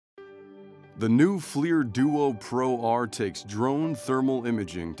The new FLIR DUO PRO R takes drone thermal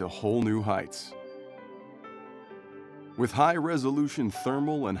imaging to whole new heights. With high-resolution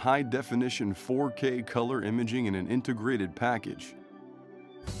thermal and high-definition 4K color imaging in an integrated package,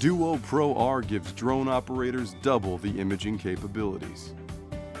 DUO PRO R gives drone operators double the imaging capabilities.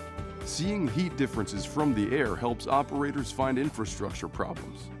 Seeing heat differences from the air helps operators find infrastructure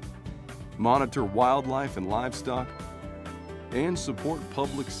problems, monitor wildlife and livestock, and support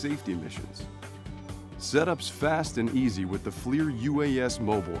public safety missions. Setup's fast and easy with the FLIR UAS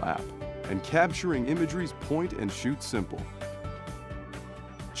mobile app, and capturing imagery's point and shoot simple.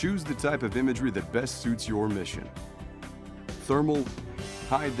 Choose the type of imagery that best suits your mission: thermal,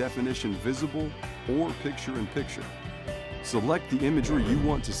 high-definition visible, or picture-in-picture. Select the imagery you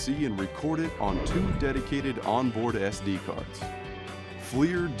want to see and record it on 2 dedicated onboard SD cards.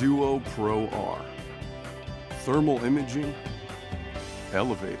 FLIR DUO PRO R. Thermal imaging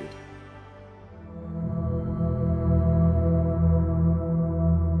elevated.